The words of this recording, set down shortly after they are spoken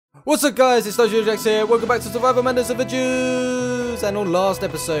What's up, guys? It's NitroLukeDX here. Welcome back to Survivor Madness of the Jews. And on last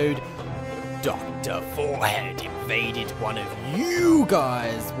episode, Dr. Forehead invaded one of you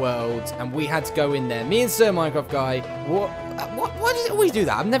guys' worlds, and we had to go in there. Me and Sir Minecraft Guy. Why does it always do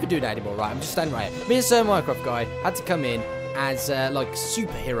that? I'm never doing that anymore, right? I'm just standing right here. Me and Sir Minecraft Guy had to come in as like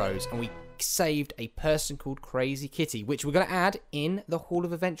superheroes, and we saved a person called Crazy Kitty, which we're going to add in the Hall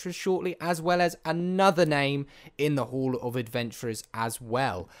of Adventurers shortly, as well as another name in the Hall of Adventurers as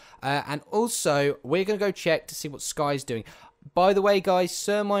well. And also, we're going to go check to see what Sky's doing. By the way, guys,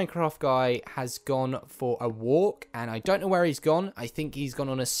 Sir Minecraft Guy has gone for a walk, and I don't know where he's gone. I think he's gone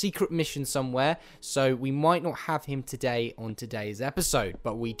on a secret mission somewhere, so we might not have him today on today's episode,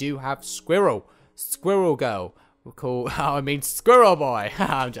 but we do have Squirrel Girl. We'll call, Squirrel Boy.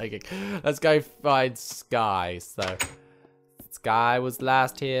 I'm joking. Let's go find Sky. So, Sky was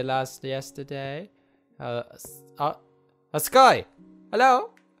yesterday. Sky. Hello,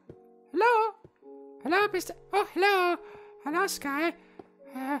 Mister. Oh, hello, Sky.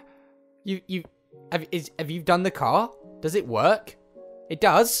 Have you done the car? Does it work? It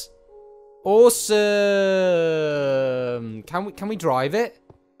does. Awesome. Can we drive it?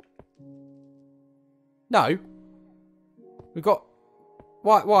 No. We've got...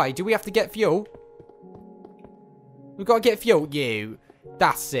 Why? Do we have to get fuel? We've got to get fuel.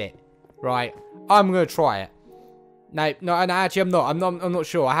 That's it. Right. I'm going to try it. No, actually, I'm not. I'm not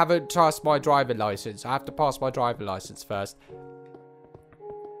sure. I haven't passed my driving license. I have to pass my driving license first.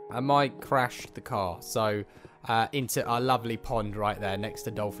 I might crash the car. So, into our lovely pond right there next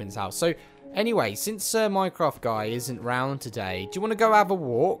to Dolphin's house. So, anyway, since Sir Minecraft Guy isn't round today, do you want to go have a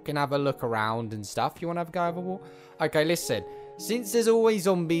walk and have a look around and stuff? You want to go have a walk? Okay, listen. Since there's always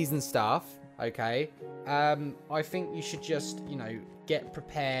zombies and stuff, okay, I think you should just, get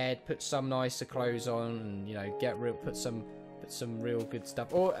prepared, put some nicer clothes on, and, put some real good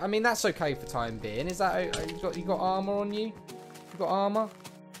stuff. Or, I mean, that's okay for time being. Is that, you got armor on you? You got armor?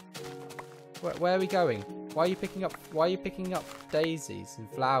 Where are we going? Why are you picking up daisies and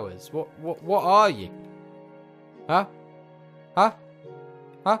flowers? What are you? Huh?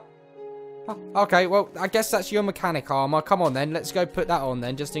 Okay, well, I guess that's your mechanic armor. Come on then, let's go put that on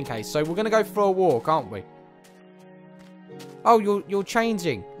then, just in case. So we're gonna go for a walk, aren't we? Oh, you're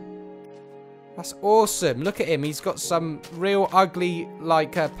changing. That's awesome. Look at him. He's got some real ugly,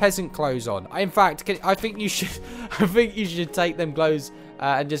 like, peasant clothes on. In fact, I think you should. I think you should take them clothes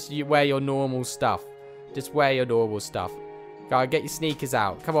and just wear your normal stuff. Just wear your normal stuff. Go, get your sneakers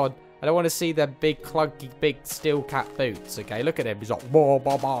out. Come on. I don't want to see the big, clunky, big steel cap boots. Okay, look at him. He's like, bah,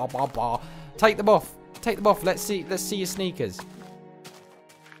 bah, bah, bah, bah. Take them off. Take them off. Let's see your sneakers.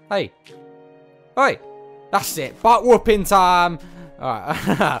 Hey. Oi. That's it. Butt whooping time.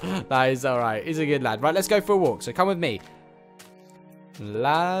 Alright. That is alright. He's a good lad. Right, let's go for a walk. So come with me.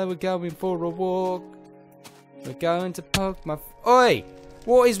 We're going for a walk. We're going to poke my... Oi.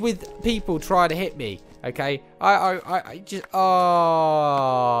 What is with people trying to hit me? Okay, I just,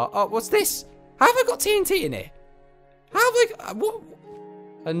 oh, what's this? How have I got TNT in here? How have I, what?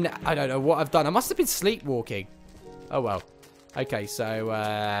 I don't know what I've done. I must have been sleepwalking. Oh, well. Okay, so,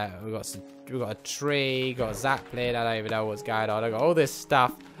 we've got a tree, got a sapling. I don't even know what's going on. I got all this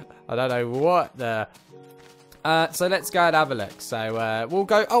stuff. I don't know what the, so let's go and have a look. So, we'll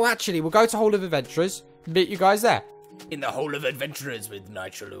go, actually, we'll go to Hall of Adventurers. Meet you guys there. In the Hall of Adventurers with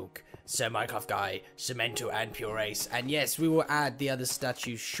NitroLuke, Sir Minecraft Guy, Cemento, and Pure Ace. And yes, we will add the other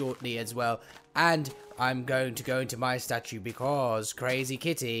statues shortly as well. And I'm going to go into my statue because Crazy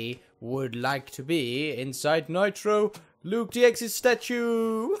Kitty would like to be inside NitroLukeDX's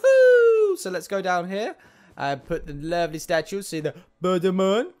statue. Woohoo! So let's go down here and put the lovely statue. See the butter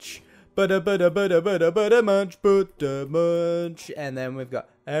munch. Butter munch. And then we've got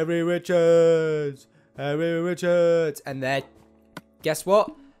Harry Richards. And then, guess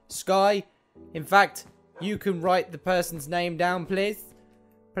what? Sky, in fact, you can write the person's name down, please.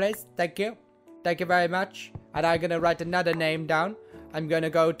 Please, thank you. Thank you very much. And I'm going to write another name down. I'm going to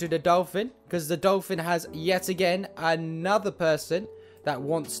go to the dolphin, because the dolphin has, yet again, another person that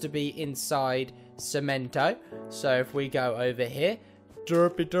wants to be inside Cemento. So if we go over here,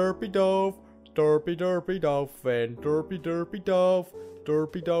 derpy dolphin, derpy dolphin, derpy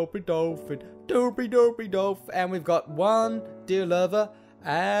dolphin, and we've got one dear lover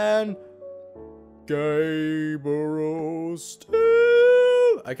and Gabriel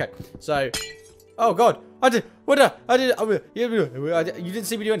still. Okay, so you didn't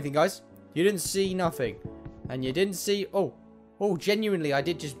see me do anything, guys. You didn't see nothing, and you didn't see. Oh, genuinely, I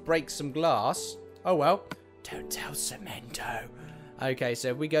did just break some glass. Oh well, don't tell Cemento. Okay, so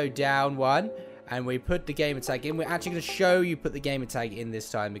if we go down one, and we put the gamer tag in. We're actually going to show you put the gamer tag in this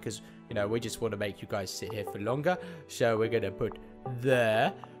time because, you know, we just want to make you guys sit here for longer. So we're going to put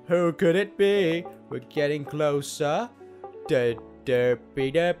there. Who could it be? We're getting closer.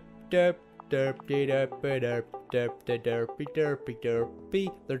 Derpy derp derp derpy derpy derp derpy derpy derpy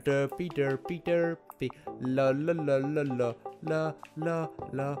derpy the derpy derpy derpy la la la la la la la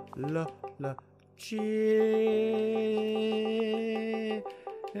la la la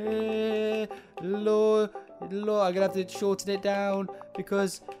Lord, I'm gonna have to shorten it down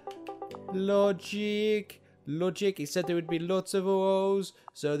because logic, it said there would be lots of O's,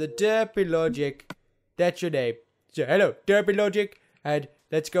 so the derpy logic, that's your name. So hello, derpy logic, and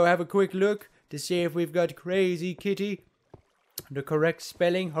let's go have a quick look to see if we've got Crazy Kitty, the correct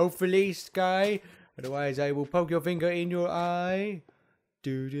spelling, hopefully, Sky. Otherwise, I will poke your finger in your eye.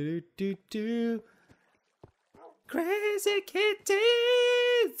 Do do do do do. Crazy Kitties!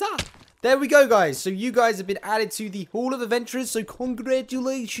 Ah, there we go, guys. So you guys have been added to the Hall of Adventurers, so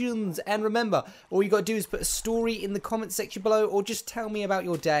congratulations. And remember, all you got to do is put a story in the comment section below, or just tell me about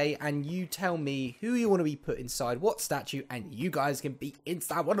your day, and you tell me who you want to be put inside, what statue, and you guys can be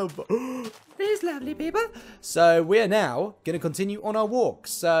inside one of these lovely people. So we're now going to continue on our walk.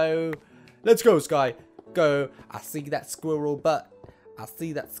 So let's go, Sky. Go. I see that squirrel butt. I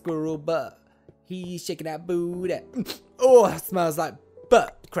see that squirrel butt. He's shaking that booty. Oh, that smells like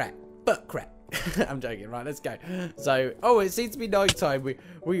butt crack. Butt crack. I'm joking. Right, let's go. So, oh, it seems to be night time.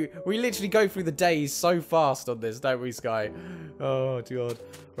 We literally go through the days so fast on this, don't we, Sky? Oh, God.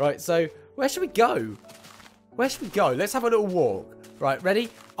 Right, so where should we go? Where should we go? Let's have a little walk. Right, ready?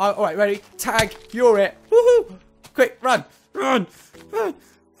 All right, ready? Tag, you're it. Woohoo! Quick, run. Run. Run.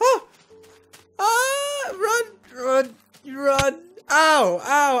 Ah. Ah, run. Ow,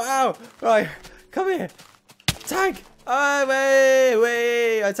 ow, ow. Right. Come here. Tag. Oh,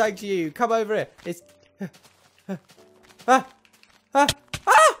 wait. I tagged you. Come over here. It's... That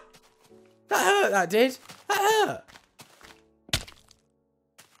hurt, that did. That hurt.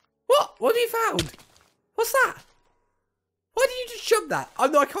 What have you found? What's that? Why did you just jump that?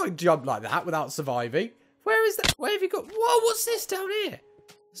 I can't jump like that without surviving. Where is that? Where have you gone? Whoa, what's this down here?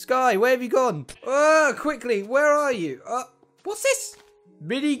 Sky, where have you gone? Quickly, where are you? What's this?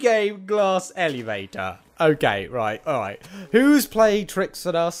 Minigame glass elevator. Okay, right, alright. Who's playing tricks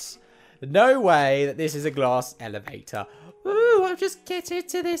on us? No way that this is a glass elevator. Ooh, I'll just get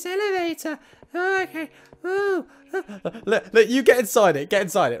into this elevator. Okay. Ooh. Look, you get inside it. Get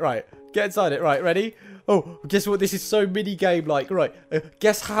inside it, right. Get inside it, right, ready? Oh, guess what? This is so minigame-like. Right,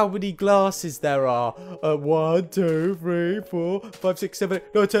 guess how many glasses there are? 1, 2, 3, 4, 5, 6, 7, 8,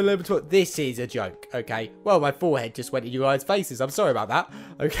 9, 10, 11, 12. This is a joke, okay? Well, my forehead just went in you guys' faces. I'm sorry about that,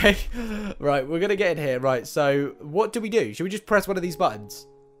 okay? Right, we're going to get in here. Right, so what do we do? Should we just press one of these buttons?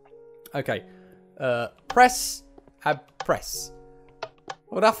 Okay. Press and press.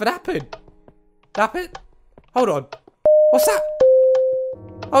 Well, nothing happened. Happened? Hold on. What's that?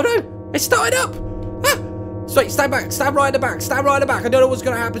 Oh, no. It's starting up. Wait, stand back. Stand right in the back. Stand right in the back. I don't know what's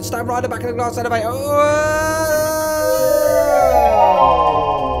going to happen. Stand right in the back of the glass elevator.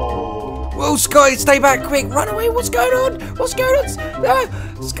 Whoa, Sky, stay back quick. Run away. What's going on? What's going on?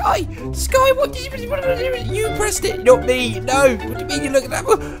 Sky, what did you pressed it? Not me. No. What do you mean you look at that?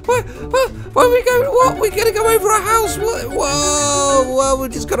 Where are we going? What? We're going to go over a house. What? Whoa,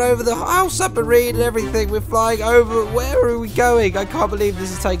 we've just gone over the house submarine and everything. We're flying over. Where are we going? I can't believe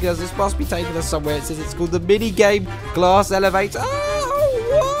this is taking us. This must be taking us somewhere. It says it's called the mini game glass elevator.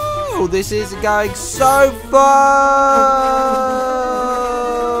 Oh, whoa. This is going so fast.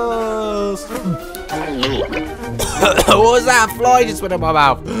 What was that? A fly just went in my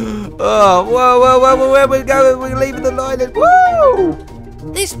mouth. Oh, whoa, where we going? We're leaving the island. Woo!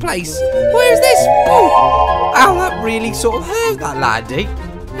 This place. Where is this? Oh, ow, that really sort of hurt, that landing.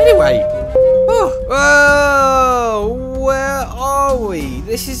 Anyway. Oh, where are we?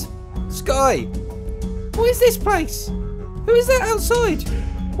 This is Sky. What is this place? Who is that outside?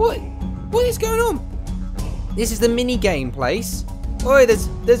 What is going on? This is the mini game place. Oi, there's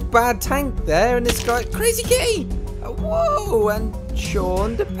Bad Tank there, and this guy, Crazy Kitty. Whoa, and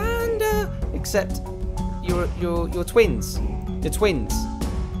Sean the Panda. Except you're twins. You're twins.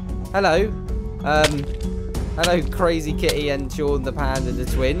 Hello. Hello, Crazy Kitty and Sean the Panda, the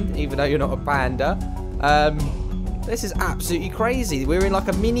twin. Even though you're not a panda. This is absolutely crazy. We're in like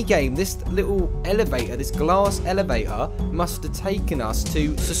a mini game. This little elevator, this glass elevator, must have taken us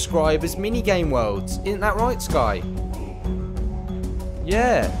to subscribers mini game worlds. Isn't that right, Sky?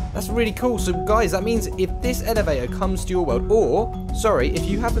 Yeah, that's really cool. So guys, that means if this elevator comes to your world, or sorry, if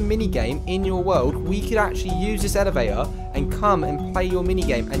you have a mini game in your world, we could actually use this elevator and come and play your mini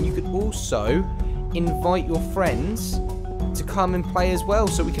game, and you could also invite your friends to come and play as well,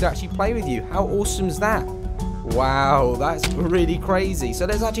 so we could actually play with you. How awesome is that? Wow, that's really crazy. So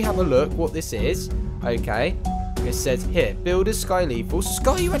let's actually have a look what this is. Okay, it says here, Builders Sky Lethal. So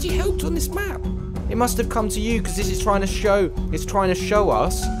Sky, you actually helped on this map. It must have come to you because this is trying to show. It's trying to show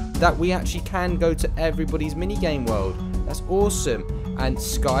us that we actually can go to everybody's minigame world. That's awesome. And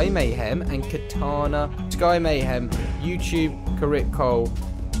Sky Mayhem and Katana, Sky Mayhem, YouTube, Karit Cole.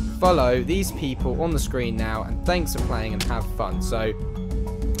 Follow these people on the screen now, and thanks for playing and have fun. So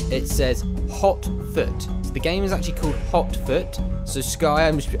it says Hot Foot. So the game is actually called Hot Foot. So Sky,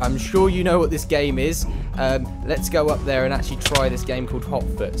 I'm sure you know what this game is. Let's go up there and actually try this game called Hot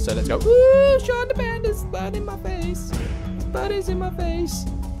Foot. So let's go. Woo! Sean the Panda's blood in my face. His blood is in my face.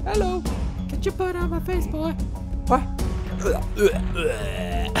 Hello. Get your butt out of my face, boy. What?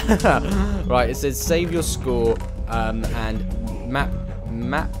 Right, it says save your score and map.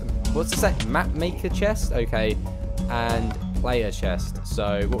 What's it say? Map maker chest. Okay, and player chest.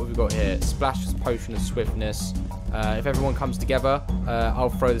 So what have we got here? Splash potion of swiftness. If everyone comes together, I'll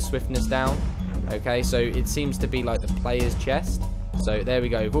throw the swiftness down. Okay, so it seems to be like the player's chest. So there we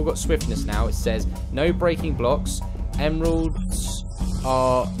go. We've all got swiftness now. It says no breaking blocks, emeralds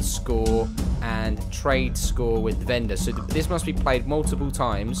are score, and trade score with vendor. So this must be played multiple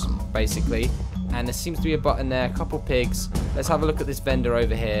times, basically. And there seems to be a button there, a couple pigs. Let's have a look at this vendor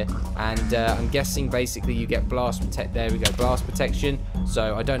over here. And I'm guessing basically you get blast protect. There we go, blast protection.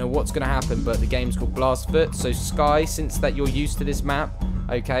 So I don't know what's going to happen, but the game's called Blast Foot. So Sky, since that you're used to this map,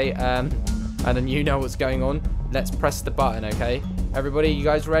 okay, and then you know what's going on, let's press the button, okay? Everybody, you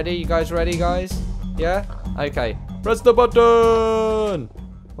guys ready? You guys ready, guys? Yeah? Okay. Press the button!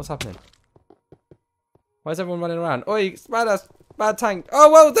 What's happening? Why is everyone running around? Oi, bad tank.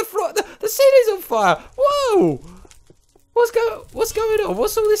 Oh, well, the ceiling's on fire. Whoa! What's going on?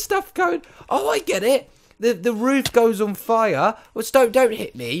 What's all this stuff going? Oh, I get it. The roof goes on fire. Well, don't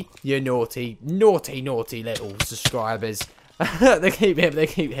hit me, you naughty little subscribers. they keep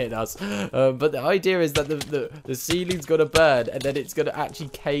hitting us. But the idea is that the ceiling's gonna burn, and then it's gonna actually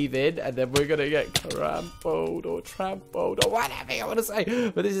cave in, and then we're gonna get trampled or whatever you want to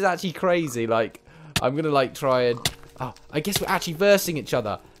say. But this is actually crazy. Like, I'm gonna like try and. Oh, I guess we're actually versing each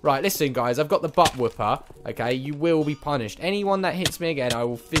other. Right, listen, guys. I've got the butt whooper. Okay, you will be punished. Anyone that hits me again, I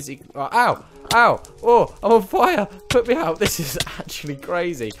will physically. Ow! Ow! Oh, I'm on fire! Put me out. This is actually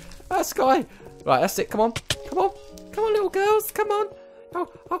crazy. Sky. Right, that's it. Come on, come on. Come on, little girls. Come on.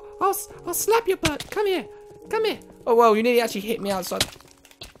 I'll slap your butt. Come here. Come here. Oh, well, you nearly actually hit me outside.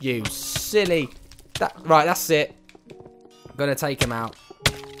 You silly. Right, that's it. I'm going to take him out.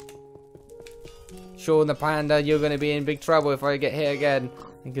 Sean the Panda, you're going to be in big trouble if I get hit again.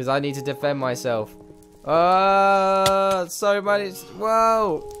 Because I need to defend myself. So much.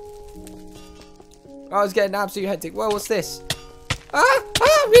 Whoa. I was getting absolutely hectic. Whoa, what's this?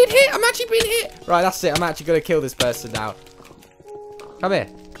 I'm being hit. I'm actually being hit. Right, that's it. I'm actually going to kill this person now. Come here.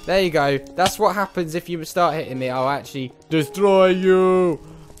 There you go. That's what happens if you start hitting me. I'll actually destroy you.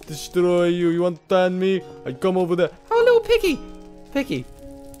 Destroy you. You understand me? I come over there. Oh, little piggy. Piggy.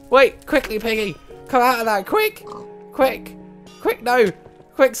 Wait, quickly, piggy. Come out of that. Quick. Quick. Quick, no.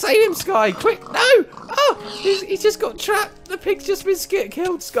 Quick, save him, Sky. Quick, no. Oh, he's just got trapped. The pig's just been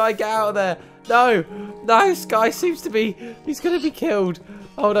killed. Sky, get out of there. No, no, Sky seems to be, he's going to be killed.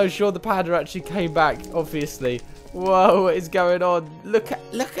 Oh no, sure, the panda actually came back, obviously. Whoa, what is going on? Look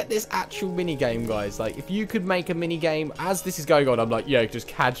at this actual mini game, guys. Like, if you could make a mini game as this is going on, I'm like, yeah, just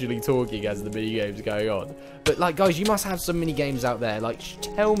casually talking as the mini game's going on. But like, guys, you must have some mini games out there. Like,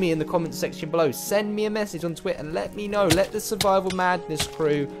 tell me in the comment section below. Send me a message on Twitter and let me know. Let the Survival Madness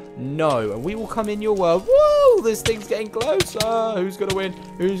crew know, and we will come in your world. Woo! This thing's getting closer. Who's gonna win?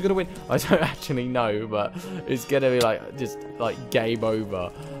 Who's gonna win? I don't actually know, but it's gonna be like just like game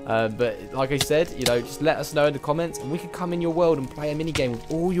over. But like I said, you know, just let us know in the comments, and we can come in your world and play a mini game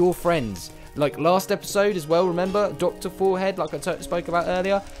with all your friends. Like last episode as well, remember Dr. Forehead, like I spoke about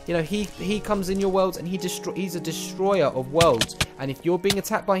earlier. You know, he comes in your worlds and he's a destroyer of worlds. And if you're being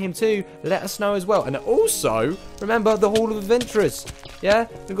attacked by him too, let us know as well. And also, remember the Hall of Adventurers. Yeah,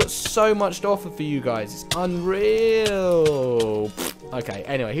 we've got so much to offer for you guys. It's unreal. Okay,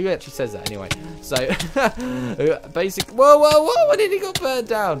 anyway, who actually says that anyway? So, whoa, I nearly got burned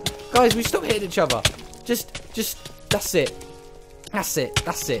down. Guys, we stop hitting each other. Just, that's it. That's it.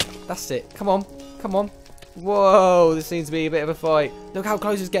 Come on. Whoa, this seems to be a bit of a fight. Look how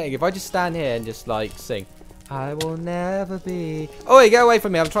close it's getting. If I just stand here and just, like, sing. I will never be... Oh, wait, get away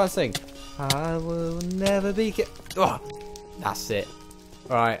from me. I'm trying to sing. I will never be... Oh, that's it.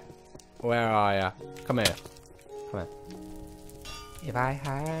 Alright. Where are ya? Come here. If I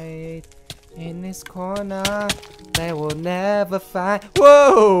hide In this corner, they will never find.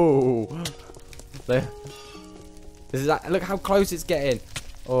 Whoa! This is look how close it's getting.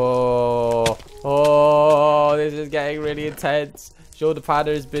 Oh, this is getting really intense. Sure, the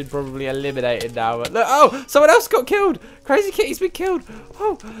panda has been probably eliminated now. But look, oh, someone else got killed. Crazy Kitty's been killed.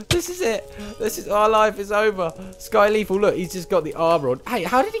 Oh, this is it. This is our life is over. Sky Lethal, look, he's just got the armor on. Hey,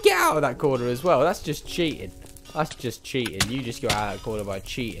 how did he get out of that corner as well? That's just cheating. That's just cheating. You just got out of that corner by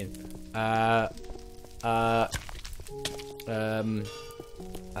cheating.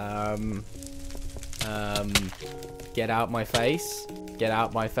 Get out my face. Get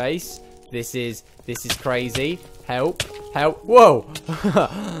out my face. This is crazy. Help. Help. Whoa.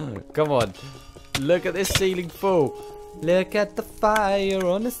 Come on. Look at this ceiling full. Look at the fire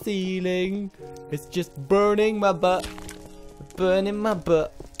on the ceiling. It's just burning my butt. Burning my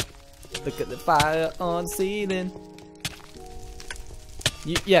butt. Look at the fire on the ceiling.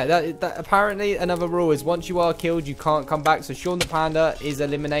 Yeah, that apparently another rule is once you are killed, you can't come back. So Sean the Panda is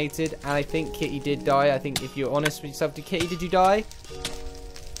eliminated, and I think Kitty did die. I think if you're honest with yourself, did you die?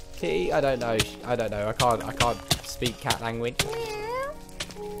 Kitty, I don't know. I don't know. I can't speak cat language.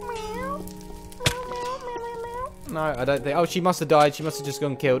 No, I don't think. Oh, she must have died. She must have just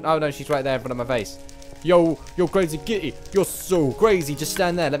gone killed. Oh no, she's right there in front of my face. Yo, Crazy Kitty, you're so crazy. Just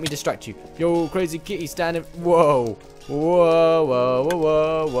stand there. Let me distract you. Yo, Crazy Kitty, standing. Whoa. Whoa, whoa, whoa,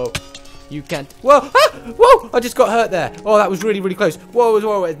 whoa, whoa. You can't. Whoa, ah, whoa, I just got hurt there. Oh, that was really, really close. Whoa,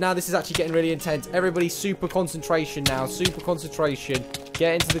 whoa, whoa. Now this is actually getting really intense. Everybody, super concentration now. Super concentration.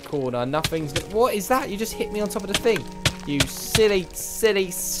 Get into the corner. Nothing's. What is that? You just hit me on top of the thing. You silly,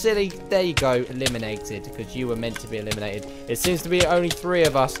 silly, silly. There you go. Eliminated. Because you were meant to be eliminated. It seems to be only 3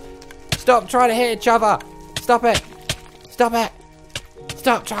 of us. Stop trying to hit each other. Stop it. Stop it.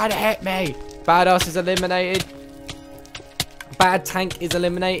 Stop trying to hit me. Badass is eliminated. Bad Tank is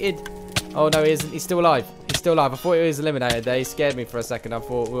eliminated. Oh no, he isn't. He's still alive. He's still alive. I thought he was eliminated there. He scared me for a second. I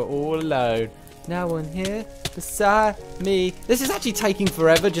thought we were all alone. No one here beside me. This is actually taking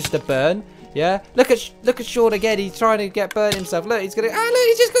forever just to burn. Yeah. Look at Sean again. He's trying to get burnt himself. Look, he's gonna. Ah, look,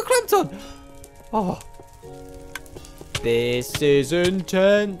 he's just got clumped on. Oh. This is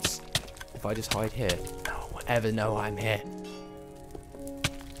intense. If I just hide here, no one will ever know I'm here.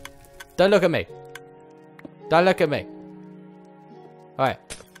 Don't look at me. Don't look at me. Alright,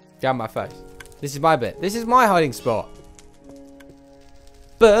 down my face. This is my bit. This is my hiding spot.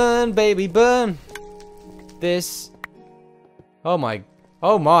 Burn, baby, burn. This. Oh my.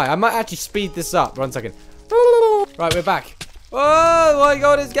 Oh my. I might actually speed this up. 1 second. Right, we're back. Oh my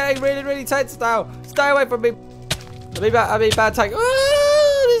god, it's getting really, really tense now. Stay away from me. I mean, Bad Tank.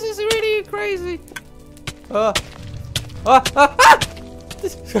 Oh, this is really crazy.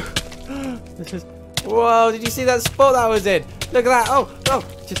 This is. Whoa, did you see that spot that I was in? Look at that. Oh,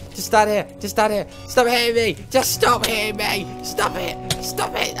 just stand here. Just stand here. Stop hitting me. Just stop hitting me. Stop it.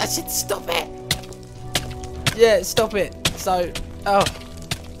 Stop it. I said stop it. Yeah, stop it. So,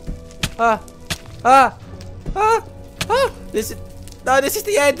 this is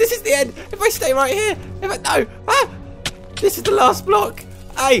the end. This is the end. If I stay right here. This is the last block.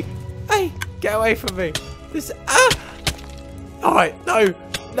 Hey, get away from me. Alright, no,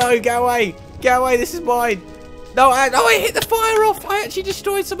 get away. Get away, this is mine. No, I hit the fire off. I actually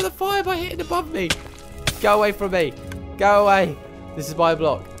destroyed some of the fire by hitting above me. Go away from me. Go away. This is my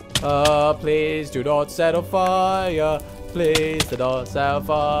block. Please do not set on fire. Please do not set on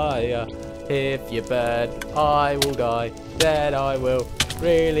fire. If you burn, I will die. Then I will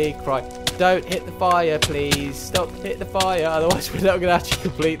really cry. Don't hit the fire, please. Stop hitting the fire. Otherwise, we're not going to actually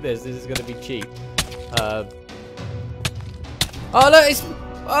complete this. This is going to be cheap. Oh, look, it's...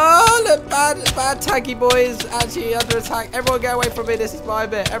 Oh, look, bad tanky boy is actually under attack. Everyone get away from me. This is my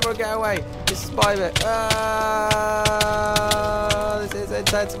bit. Everyone get away. This is my bit. This is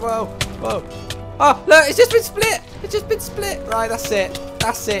intense. Whoa. Oh, look, it's just been split. It's just been split. Right, that's it.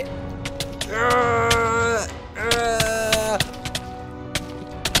 That's it.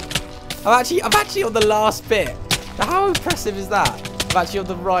 I'm actually on the last bit. How impressive is that? I'm actually on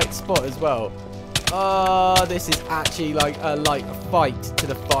the right spot as well. Oh, this is actually like a fight to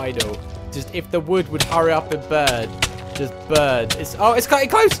the final. Just if the wood would hurry up and burn, just burn. It's cutting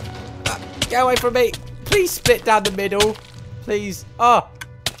close. Get away from me. Please split down the middle. Please.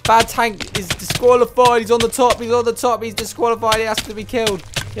 Bad Tank is disqualified. He's on the top. He's on the top. He's disqualified. He has to be killed.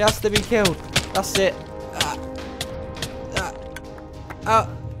 He has to be killed. That's it.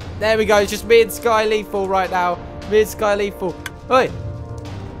 There we go. It's just me and Sky Lethal right now. Me and Sky Lethal. Oi,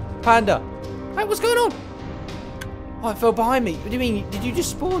 Panda. Hey, what's going on? Oh, it fell behind me. What do you mean? Did you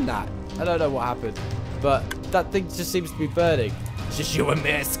just spawn that? I don't know what happened. But that thing just seems to be burning. It's just you and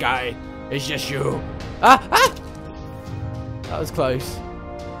me, Sky. It's just you. Ah! Ah! That was close.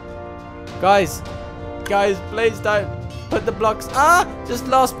 Guys, please don't put the blocks. Ah! Just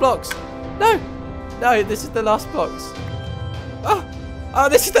last blocks. No, this is the last blocks. Oh,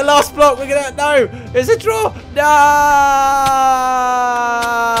 this is the last block. We're gonna no. It's a draw. No.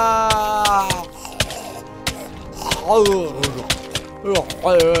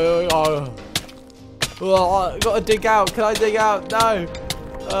 Gotta dig out. Can I dig out? No.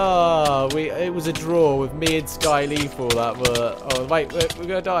 Oh, it was a draw with me and Sky Lethal. That were. Oh wait, we're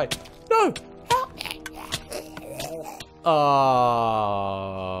gonna die. No.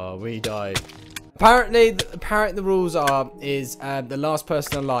 Oh, we died. Apparently the rules is the last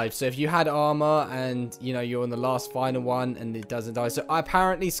person alive. So if you had armor and you know you're on the last final one and it doesn't die. So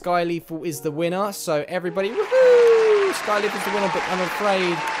apparently Sky Lethal is the winner. So everybody, woohoo! Sky Lethal's the winner. But I'm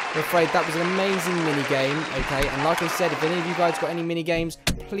afraid that was an amazing mini game. Okay, and like I said, if any of you guys got any mini games,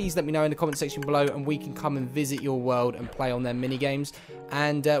 please let me know in the comment section below, and we can come and visit your world and play on their mini games.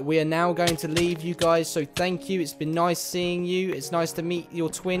 And we are now going to leave you guys. So thank you. It's been nice seeing you. It's nice to meet your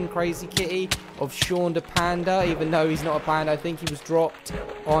twin, Crazy Kitty, of Sean the Panda. Even though he's not a panda, I think he was dropped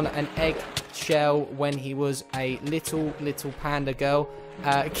on an egg shell when he was a little panda girl.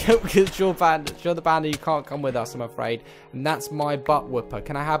 Because Sean the Panda, you can't come with us, I'm afraid. And that's my butt whooper.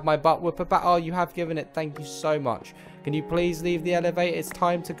 Can I have my butt whooper back? Oh, you have given it. Thank you so much. Can you please leave the elevator? It's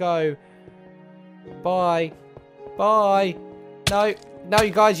time to go. Bye. Bye. No,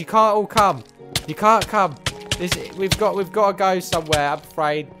 you guys, you can't all come. You can't come. We've got to go somewhere, I'm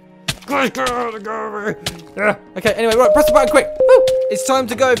afraid. Okay, anyway, right, press the button quick. Woo! It's time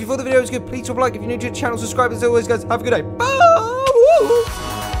to go. If you thought the video was good, please drop a like. If you're new to the channel, subscribe. As always, guys, have a good day. Bye!